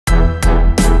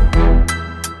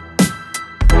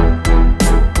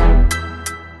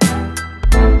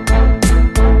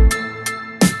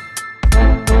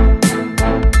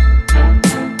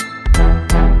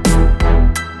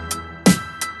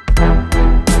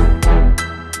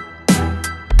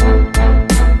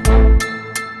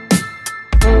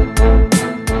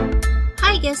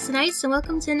Gestaknights, and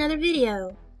welcome to another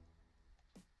video.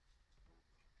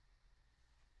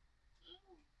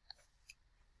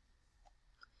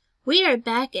 We are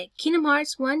back at Kingdom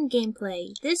Hearts 1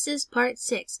 gameplay. This is part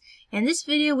 6. In this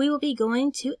video we will be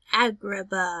going to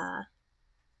Agrabah.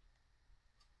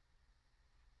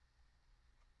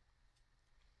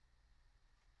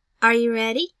 Are you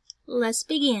ready? Let's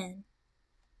begin.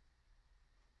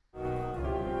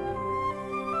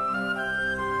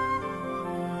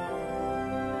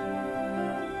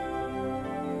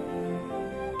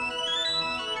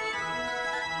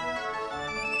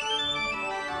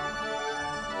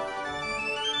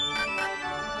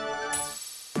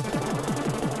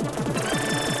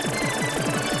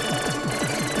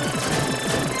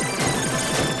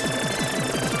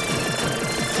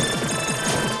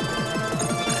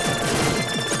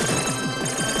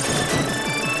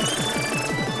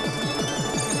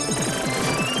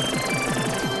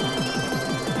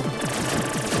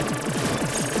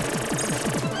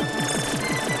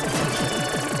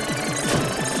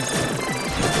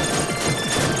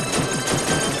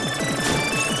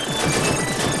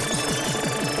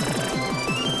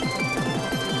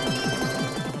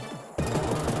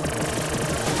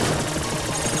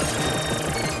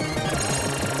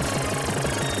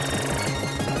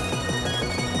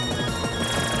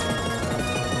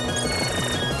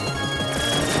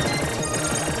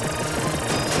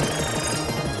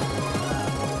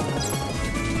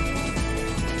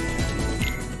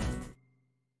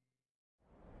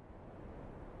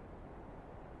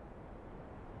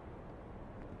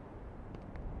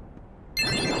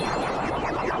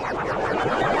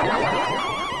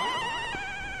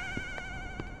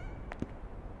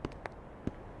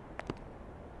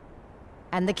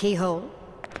 And the keyhole?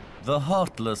 The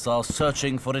Heartless are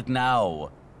searching for it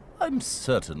now. I'm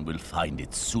certain we'll find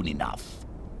it soon enough.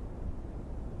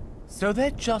 So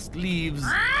that just leaves...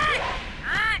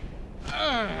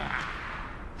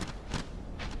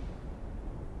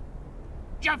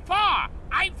 Jafar!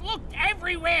 I've looked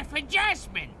everywhere for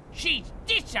Jasmine. She's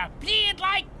disappeared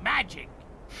like magic.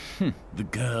 The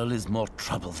girl is more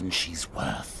trouble than she's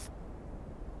worth.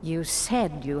 You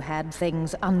said you had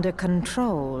things under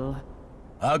control.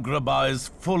 Agrabah is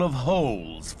full of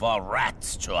holes for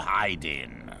rats to hide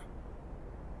in.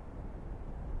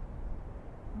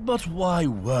 But why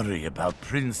worry about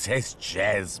Princess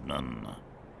Jasmine?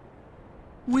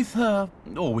 With her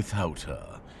or without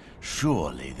her,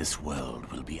 surely this world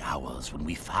will be ours when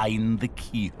we find the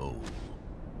keyhole.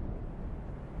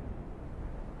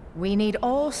 We need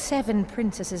all 7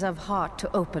 princesses of heart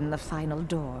to open the final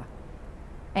door.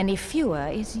 Any fewer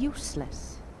is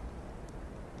useless.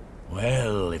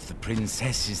 Well, if the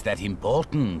princess is that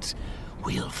important,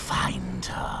 we'll find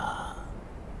her.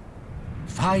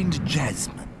 Find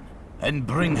Jasmine, and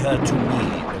bring her to me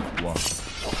at once.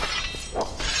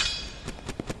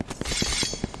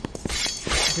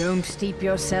 Don't steep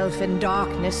yourself in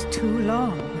darkness too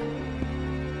long.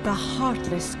 The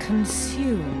heartless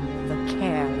consume the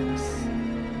careless.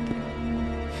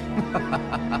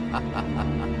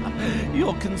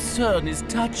 Your concern is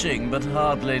touching, but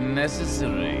hardly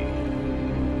necessary.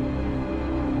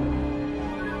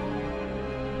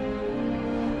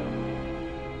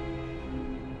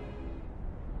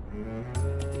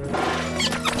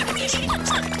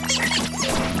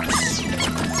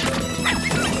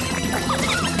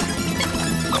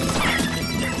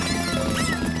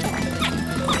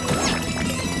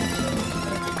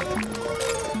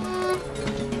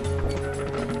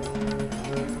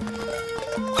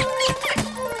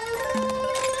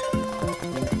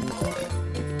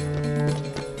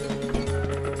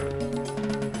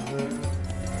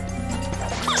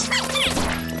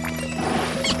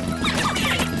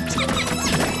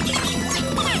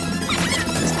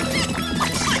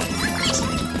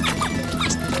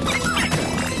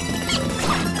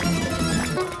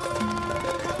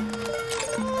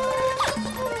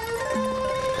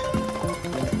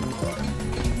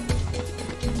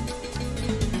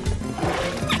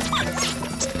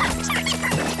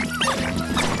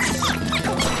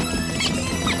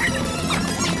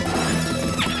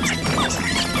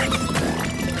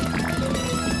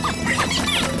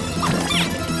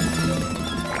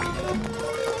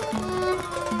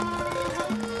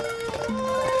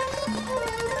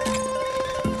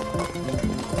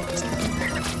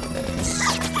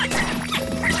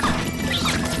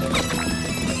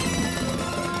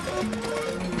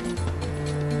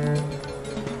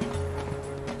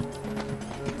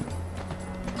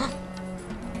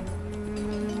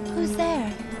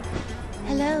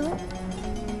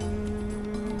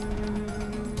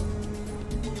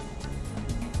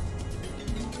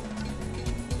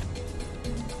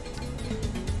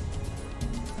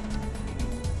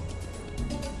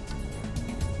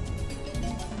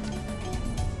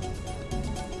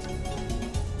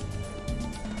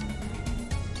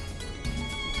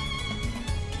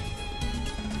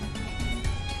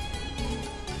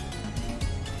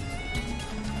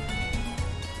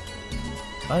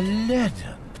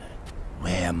 Aladdin.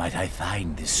 Where might I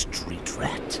find this street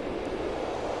rat?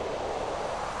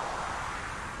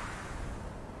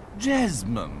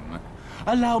 Jasmine,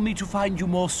 allow me to find you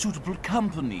more suitable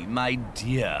company, my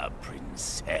dear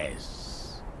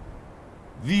princess.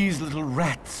 These little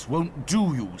rats won't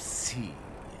do, you see.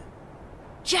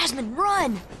 Jasmine,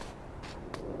 run!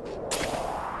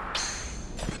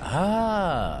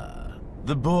 Ah,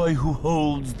 the boy who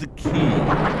holds the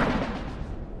key.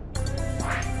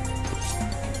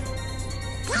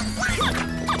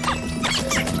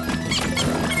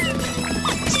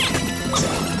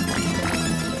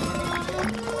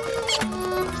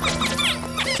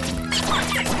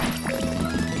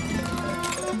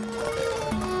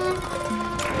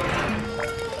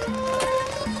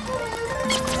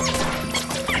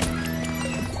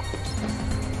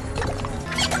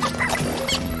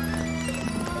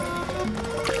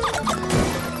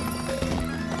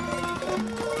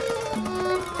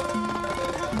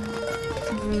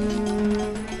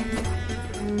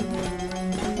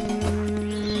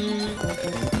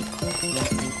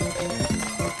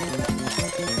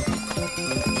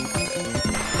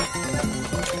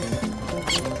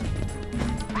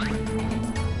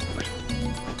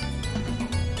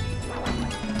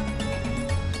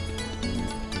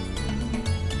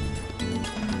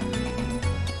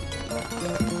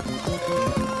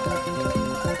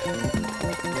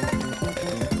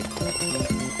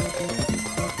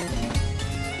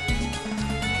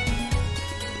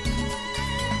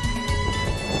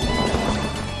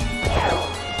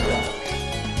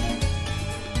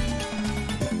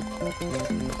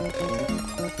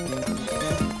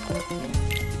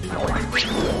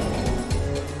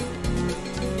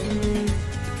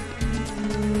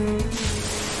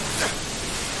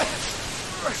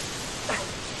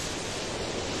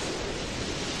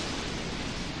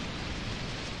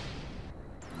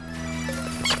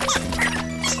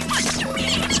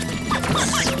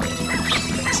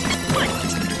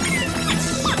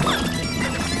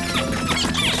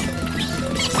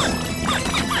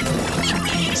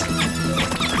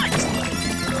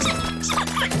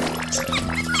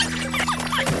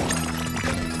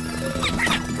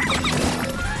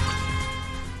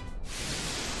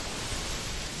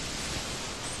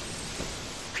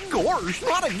 Gosh,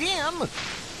 not again!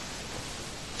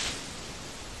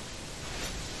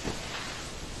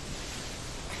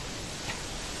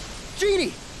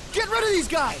 Genie, get rid of these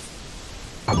guys!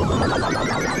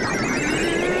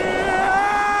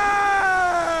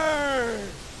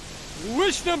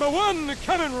 Wish number one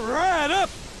coming right up!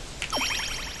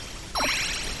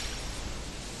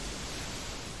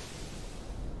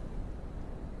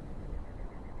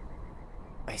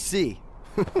 I see.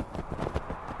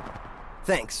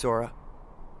 Thanks, Sora.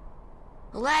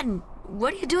 Aladdin,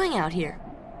 what are you doing out here?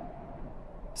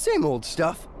 Same old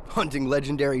stuff, hunting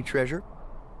legendary treasure.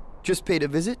 Just paid a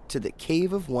visit to the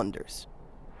Cave of Wonders.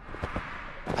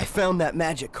 I found that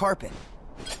magic carpet.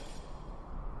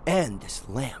 And this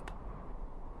lamp.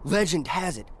 Legend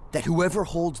has it that whoever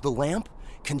holds the lamp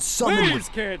can summon... Please,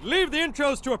 kid, leave the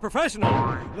intros to a professional.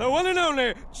 The one and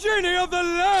only Genie of the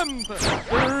Lamp!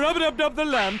 Rub-a-dub-dub the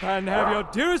lamp and have your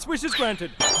dearest wishes granted.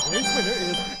 Today's winner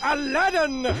is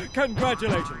Aladdin!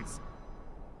 Congratulations!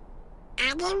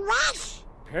 Aladdin wish!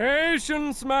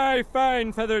 Patience, my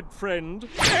fine feathered friend.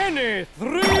 Any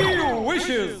 3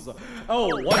 wishes. Oh,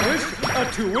 1 wish,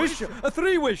 a 2 wish, a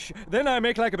 3 wish. Then I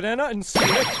make like a banana and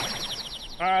split.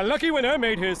 Our lucky winner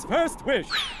made his first wish.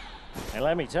 And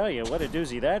let me tell you what a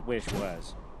doozy that wish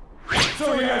was.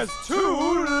 So he has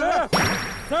 2 left.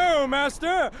 So,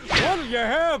 Master, what'll you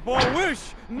have for wish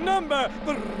number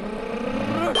 2?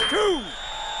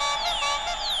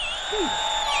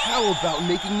 How about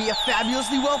making me a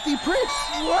fabulously wealthy prince?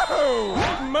 Whoa!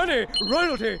 Money,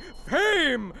 royalty,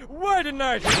 fame! Why didn't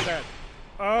I think of that?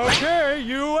 Okay,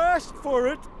 you asked for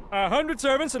it. 100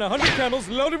 servants and 100 camels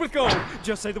loaded with gold.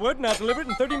 Just say the word and I'll deliver it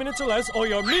in 30 minutes or less, or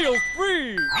your meal's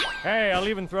free! Hey, I'll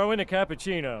even throw in a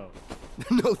cappuccino.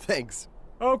 No thanks.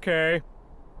 Okay.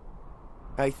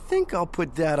 I think I'll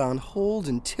put that on hold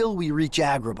until we reach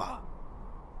Agrabah.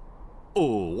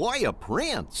 Oh, why a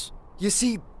prince? You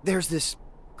see, there's this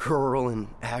girl in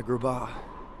Agrabah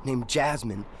named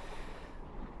Jasmine.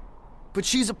 But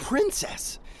she's a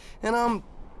princess, and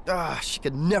she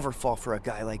could never fall for a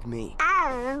guy like me.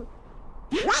 Oh,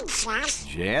 princess?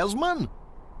 Jasmine?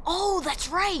 Oh, that's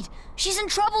right. She's in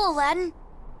trouble, Aladdin.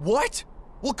 What?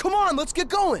 Well, come on, let's get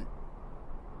going.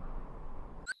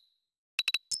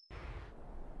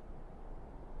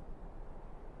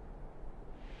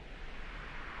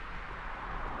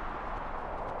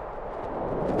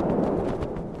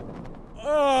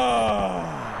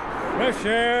 Fresh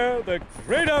air, the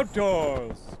great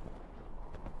outdoors.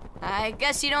 I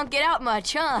guess you don't get out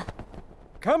much, huh?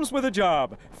 Comes with a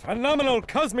job. Phenomenal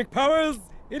cosmic powers,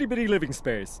 itty-bitty living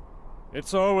space.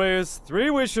 It's always 3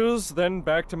 wishes, then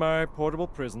back to my portable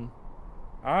prison.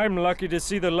 I'm lucky to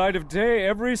see the light of day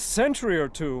every century or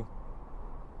 2.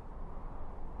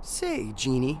 Say,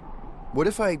 Genie, what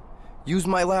if I use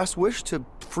my last wish to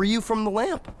free you from the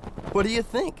lamp? What do you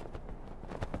think?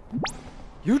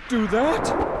 You'd do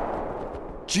that?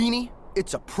 Genie,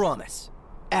 it's a promise.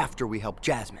 After we help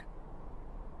Jasmine.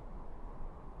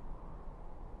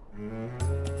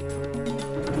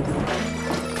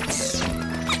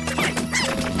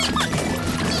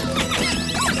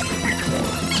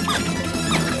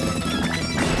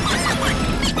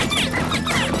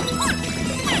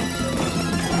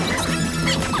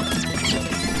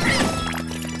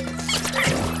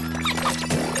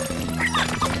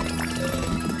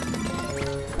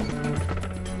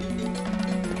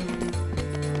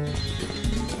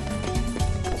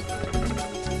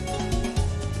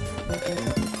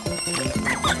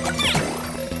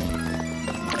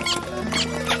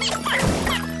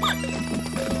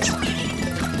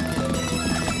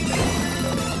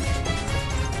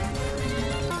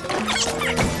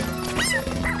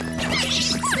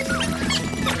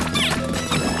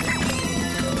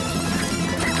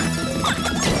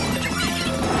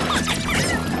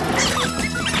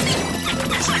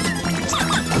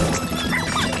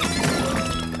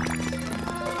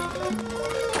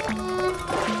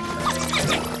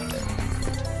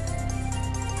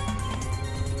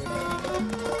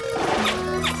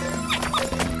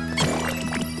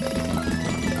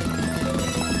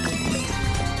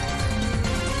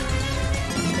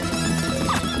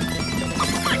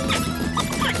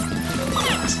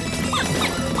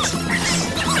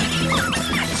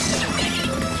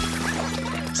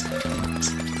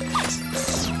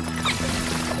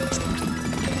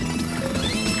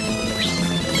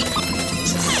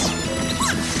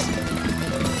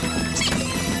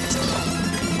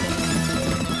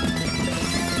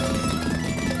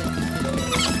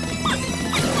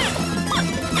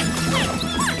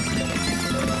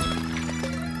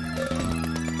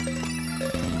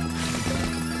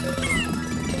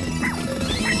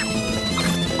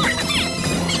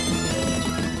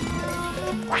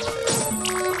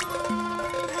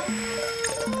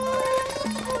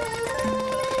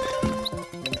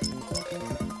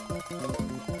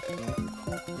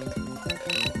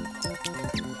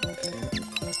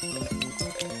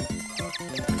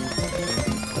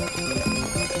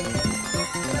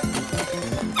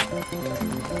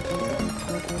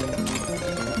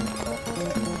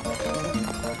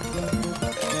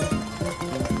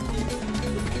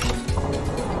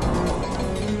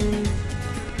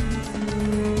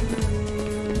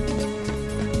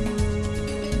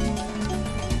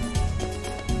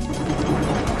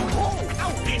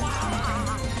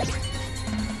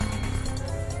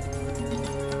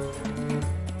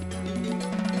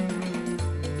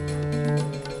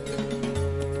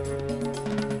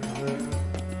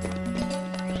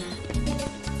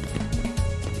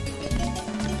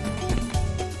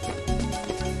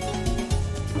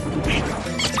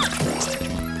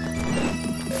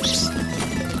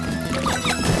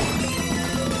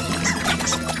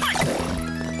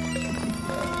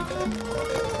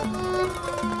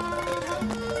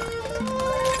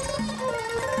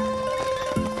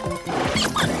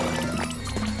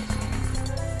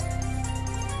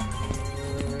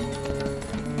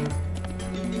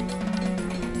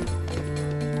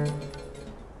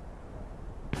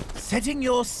 Setting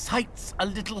your sights a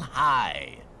little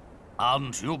high,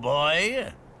 aren't you,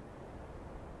 boy?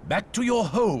 Back to your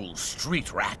hole,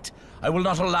 street rat. I will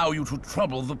not allow you to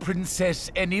trouble the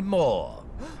princess anymore.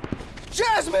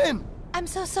 Jasmine! I'm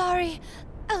so sorry,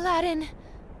 Aladdin.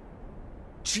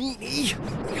 Genie,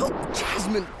 help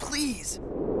Jasmine, please.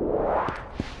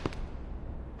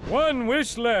 1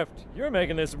 wish left. You're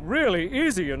making this really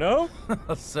easy, you know?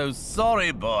 So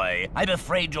sorry, boy. I'm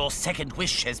afraid your second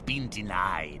wish has been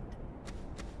denied.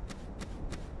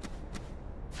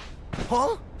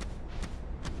 Huh?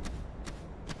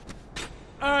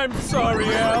 I'm sorry,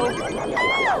 Al.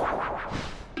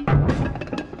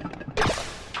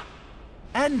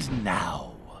 And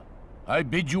now, I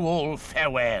bid you all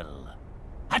farewell.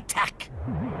 Attack!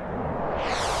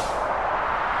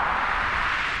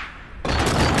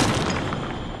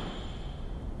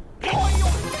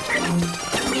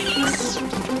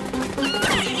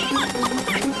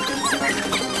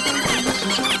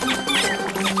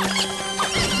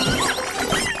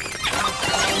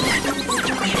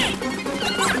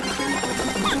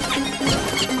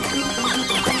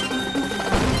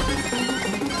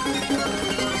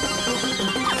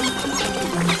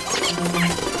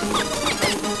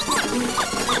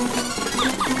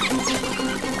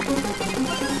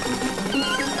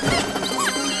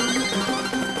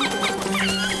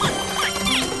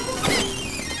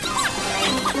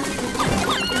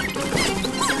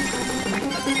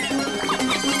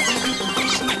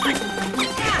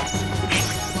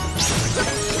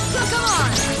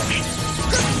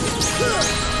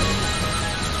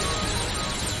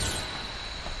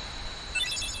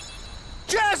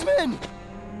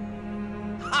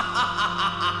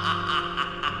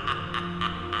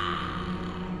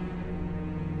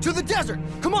 To the desert!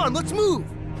 Come on, let's move!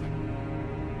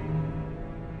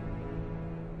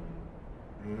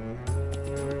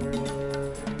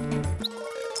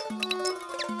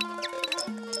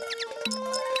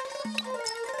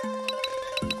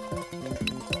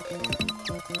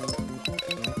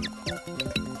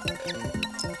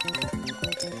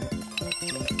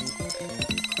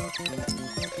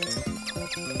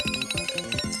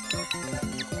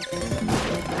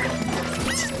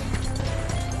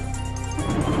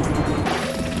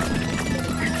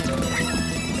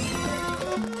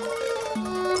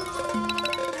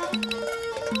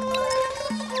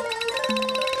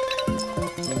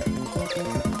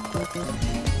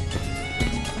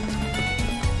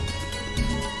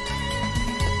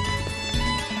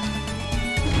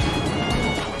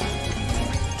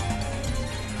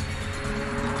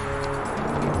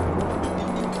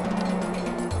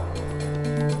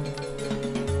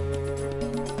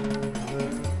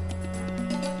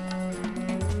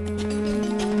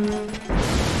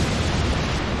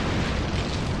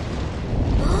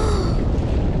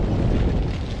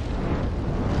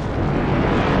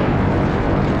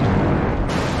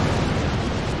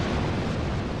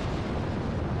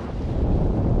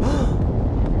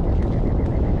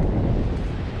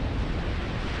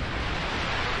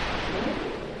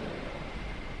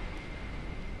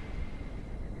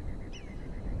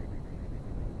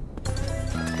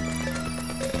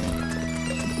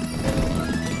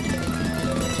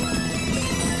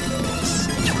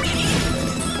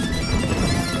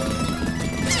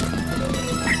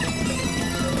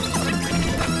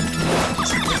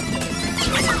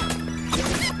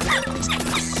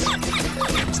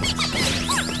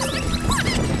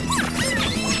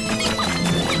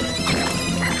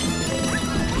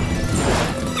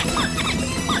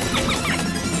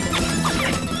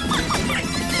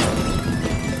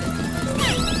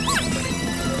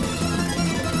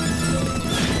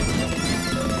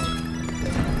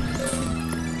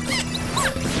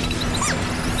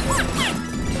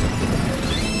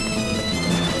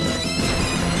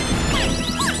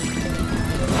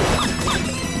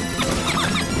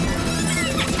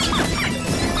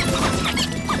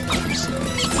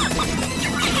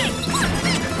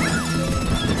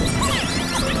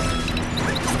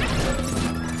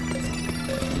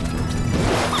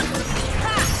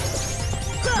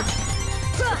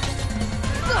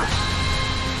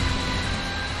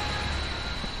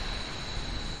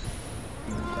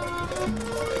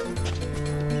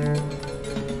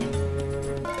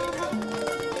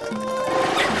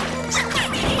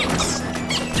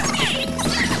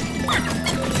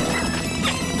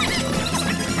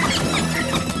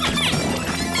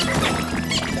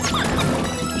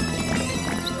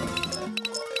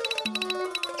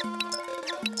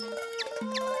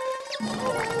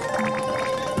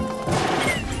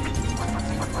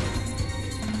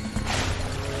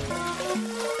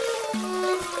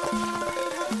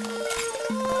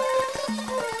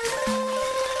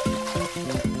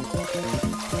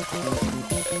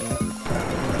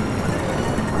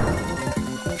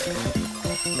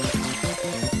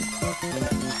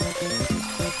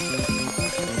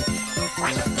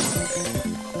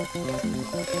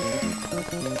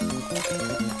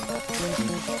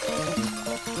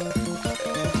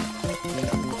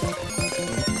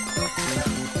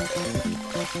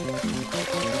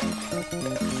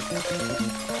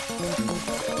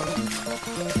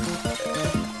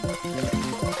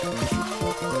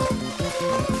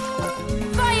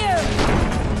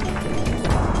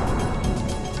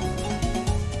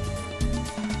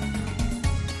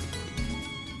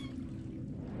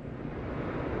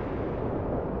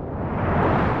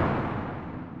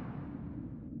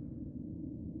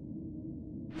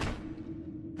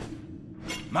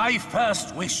 My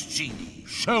first wish, Genie.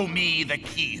 Show me the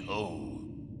keyhole.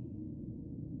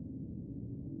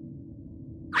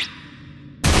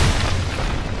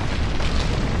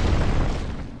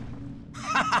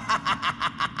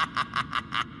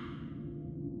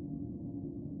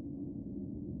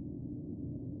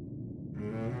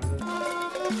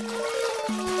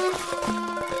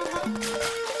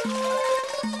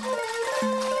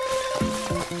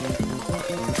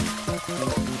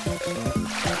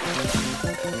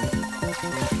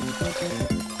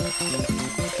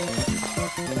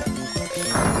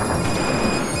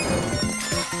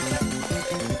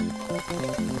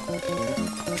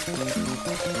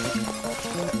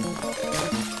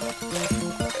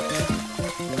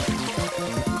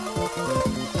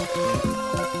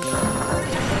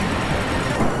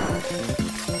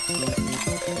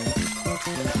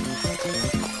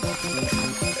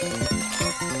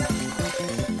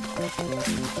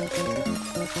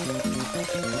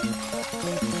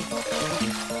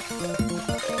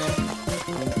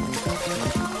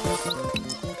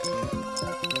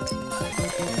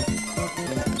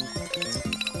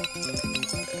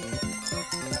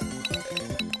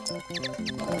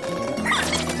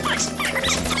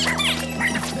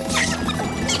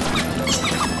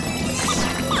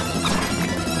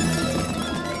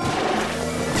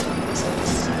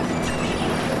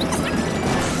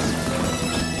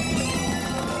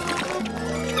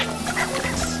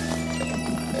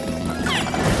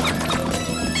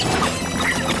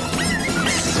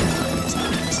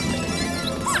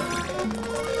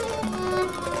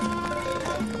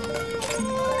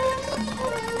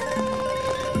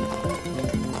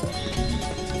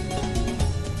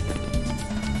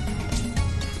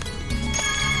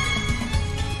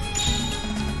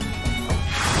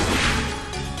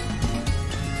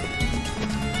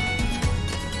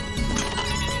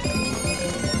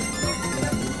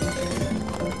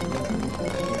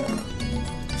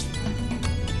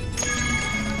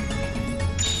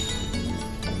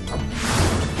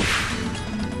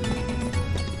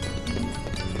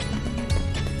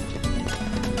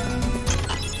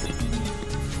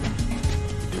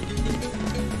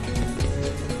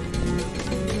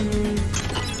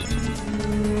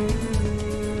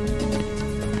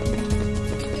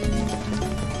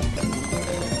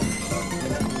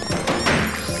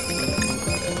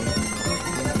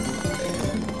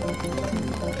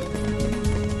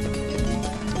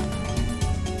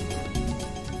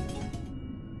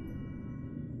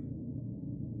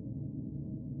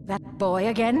 That boy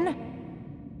again?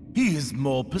 He is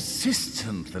more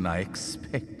persistent than I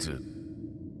expected.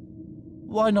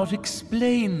 Why not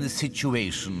explain the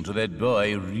situation to that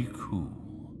boy, Riku?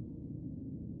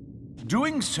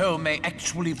 Doing so may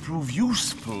actually prove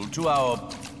useful to our...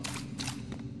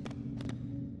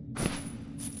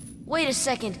 Wait a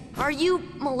second. Are you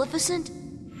Maleficent?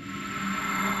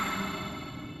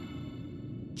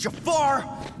 Jafar,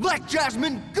 let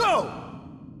Jasmine go!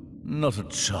 Not a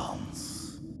chance.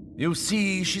 You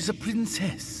see, she's a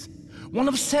princess. One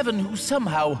of 7 who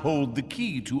somehow hold the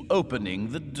key to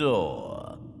opening the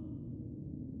door.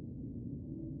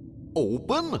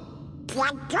 Open?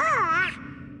 The door?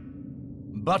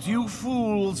 But you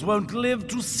fools won't live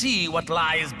to see what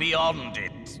lies beyond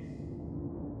it.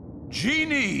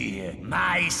 Genie,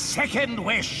 my second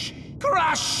wish,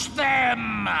 crush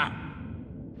them!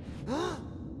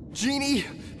 Genie,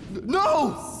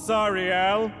 no! Sorry,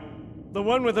 Al. The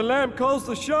one with the lamp calls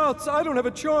the shots. I don't have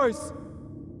a choice.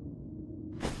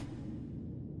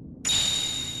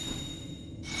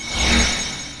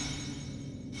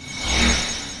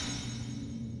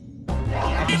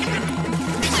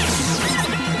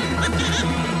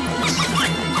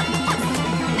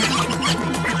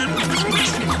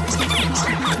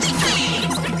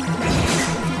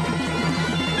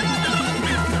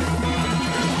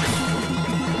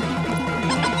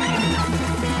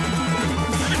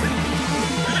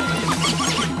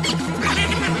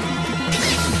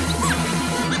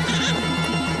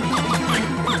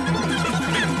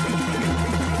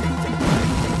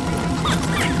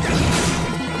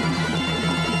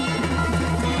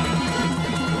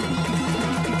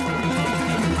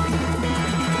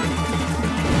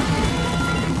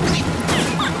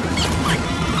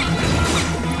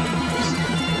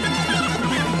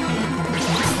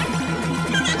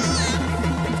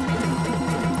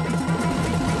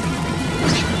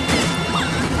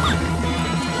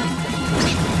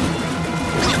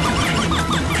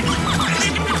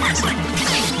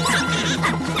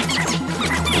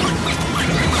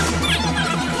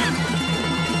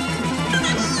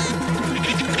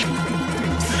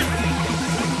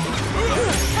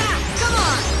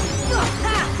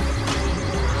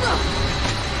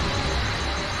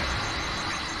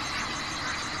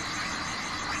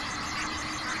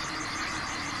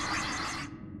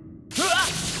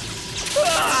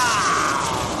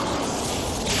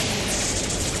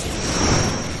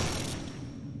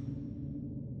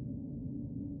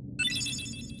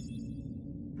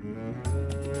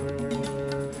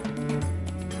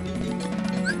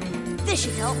 This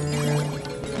should help.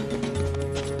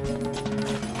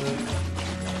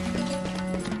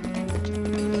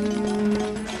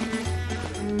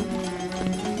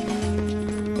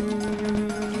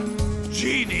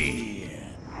 Genie,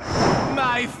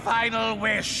 my final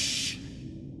wish.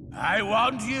 I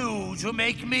want you to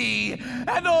make me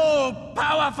an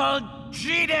all-powerful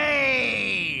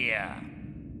genie!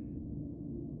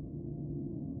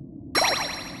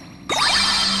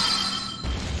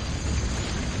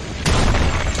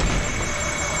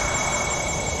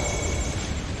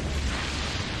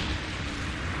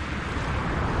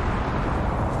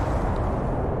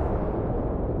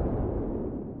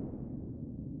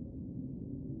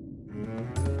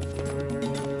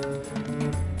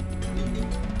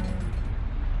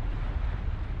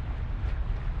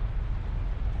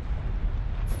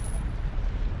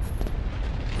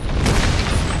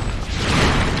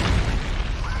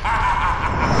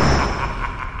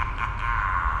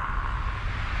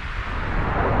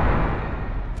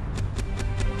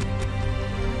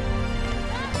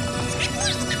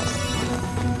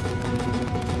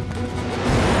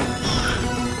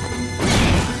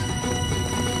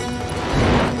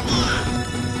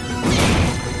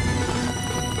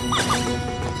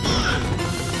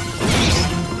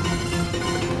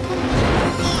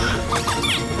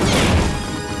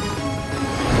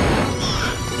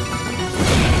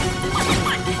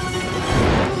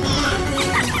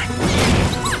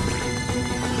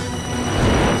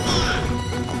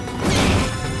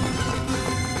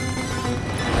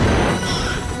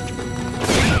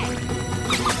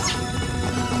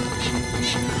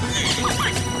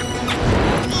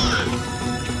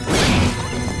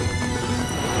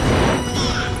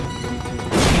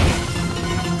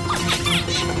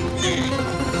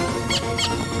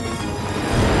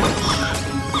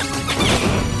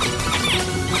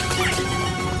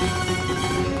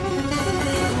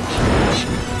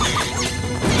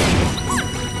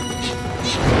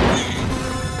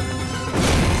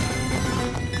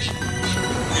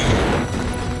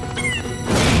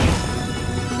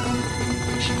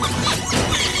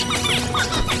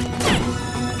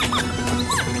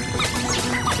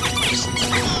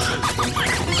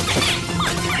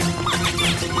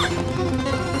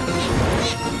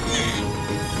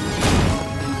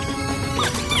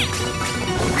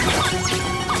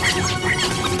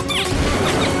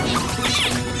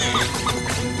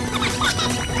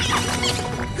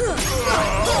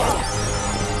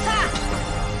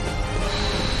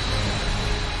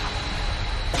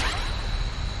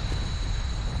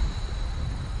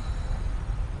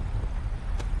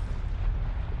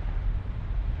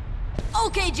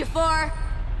 Okay, Jafar.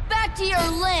 Back to your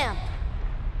lamp.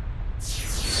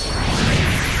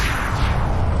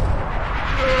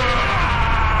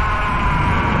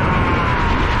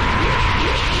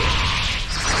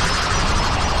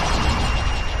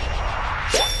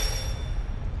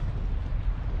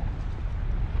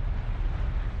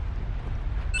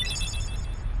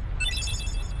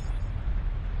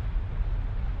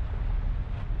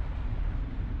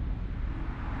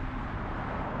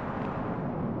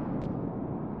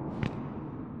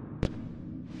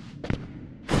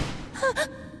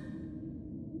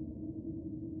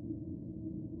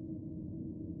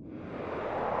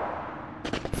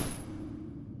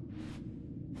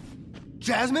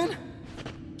 Jasmine?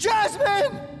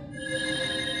 Jasmine!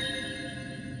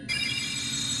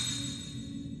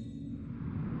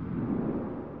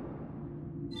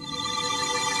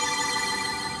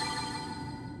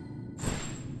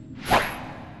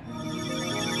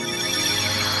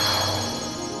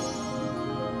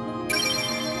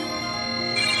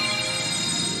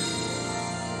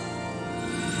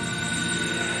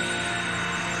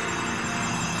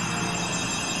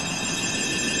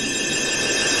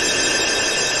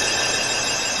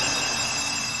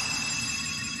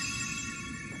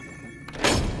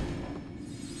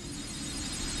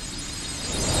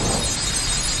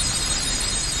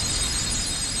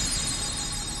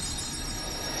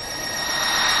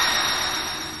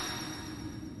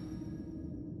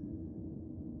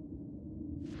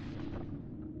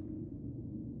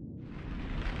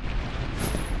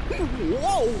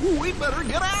 Whoa, we better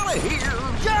get out of here!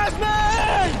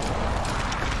 Jasmine!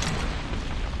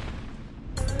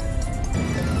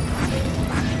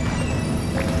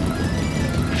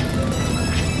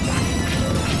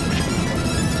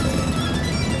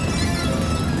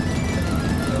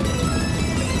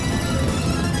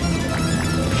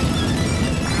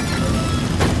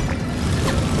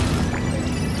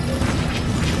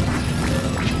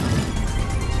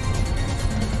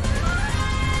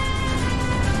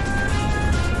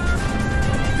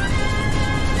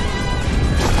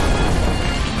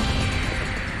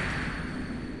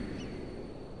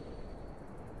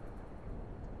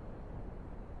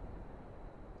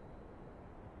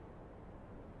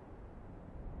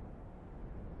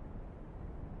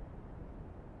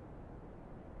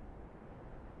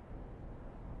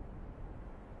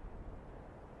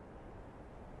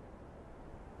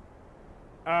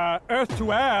 Earth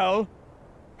to Al?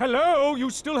 Hello, you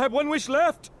still have one wish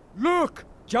left? Look,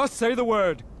 just say the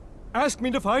word. Ask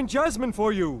me to find Jasmine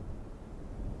for you.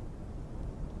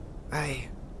 I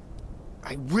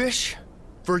wish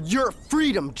for your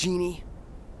freedom, Genie.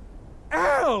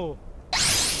 Al!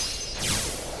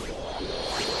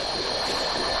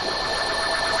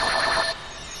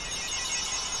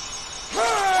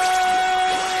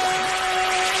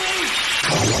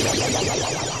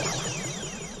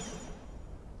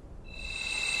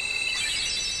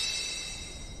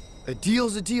 A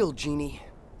deal's a deal, Genie.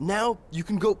 Now you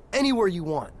can go anywhere you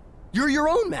want. You're your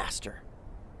own master.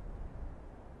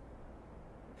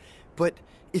 But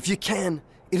if you can,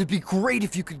 it'd be great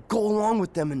if you could go along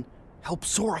with them and help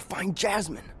Sora find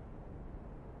Jasmine.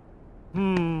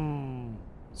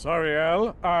 Sorry,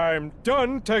 Al. I'm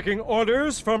done taking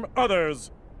orders from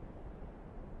others.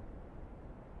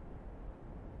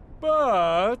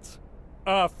 But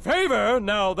a favor?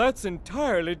 Now that's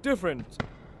entirely different.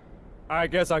 I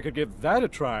guess I could give that a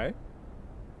try.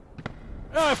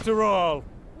 After all,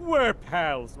 we're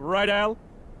pals, right, Al?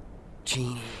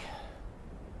 Genie.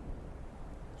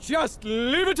 Just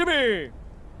leave it to me!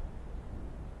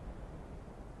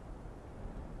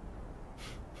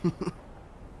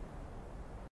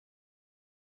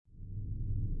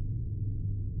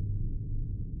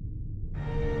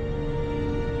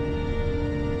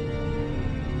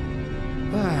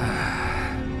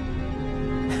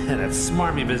 That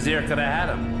smarmy vizier could have had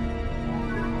him.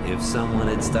 If someone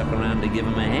had stuck around to give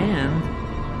him a hand.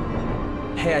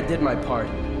 Hey, I did my part.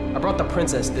 I brought the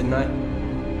princess, didn't I?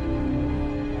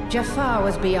 Jafar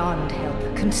was beyond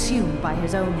help, consumed by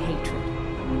his own hatred.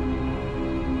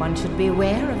 One should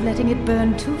beware of letting it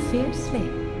burn too fiercely.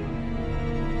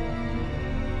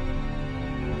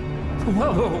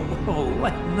 Whoa, whoa, whoa,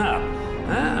 lighten up.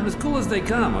 I'm as cool as they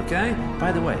come, okay?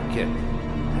 By the way, kid,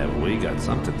 have we got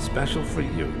something special for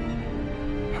you?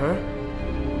 Huh?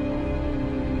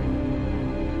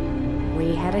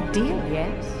 We had a deal,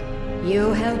 yes?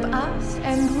 You help us,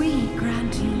 and we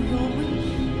grant you your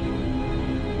wish.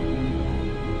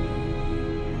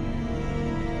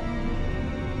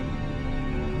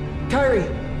 Kyrie!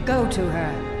 Go to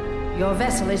her. Your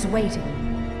vessel is waiting.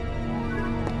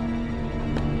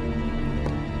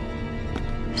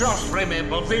 Just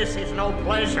remember, this is no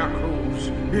pleasure cruise.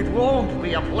 It won't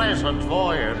be a pleasant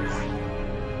voyage.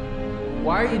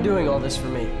 Why are you doing all this for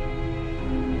me?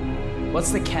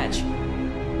 What's the catch?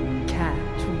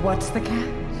 Catch? What's the catch?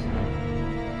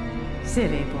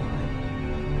 Silly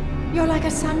boy. You're like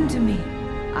a son to me.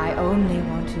 I only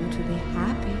want you to be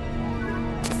happy.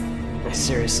 I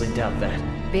seriously doubt that.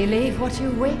 Believe what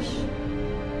you wish.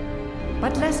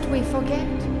 But lest we forget,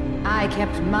 I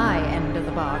kept my end of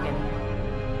the bargain.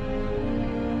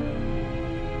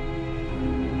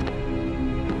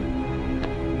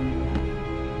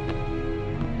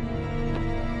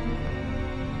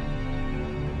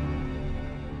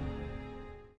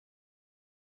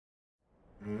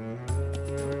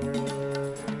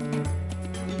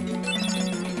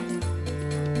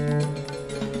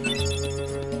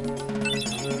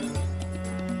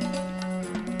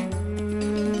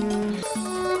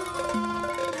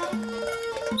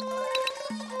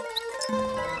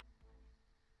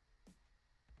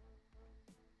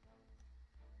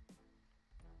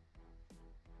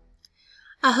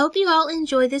 I hope you all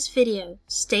enjoyed this video.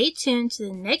 Stay tuned to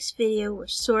the next video where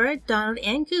Sora, Donald,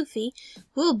 and Goofy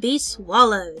will be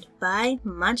swallowed by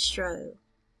Monstro.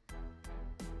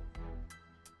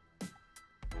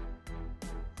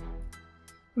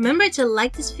 Remember to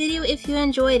like this video if you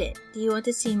enjoyed it. Do you want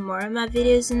to see more of my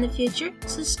videos in the future?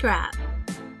 Subscribe.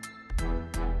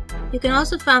 You can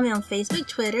also find me on Facebook,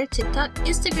 Twitter, TikTok,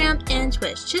 Instagram, and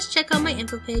Twitch. Just check out my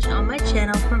info page on my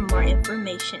channel for more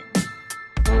information.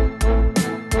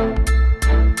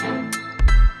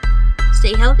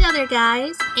 Stay healthy out there,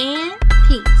 guys, and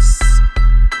peace.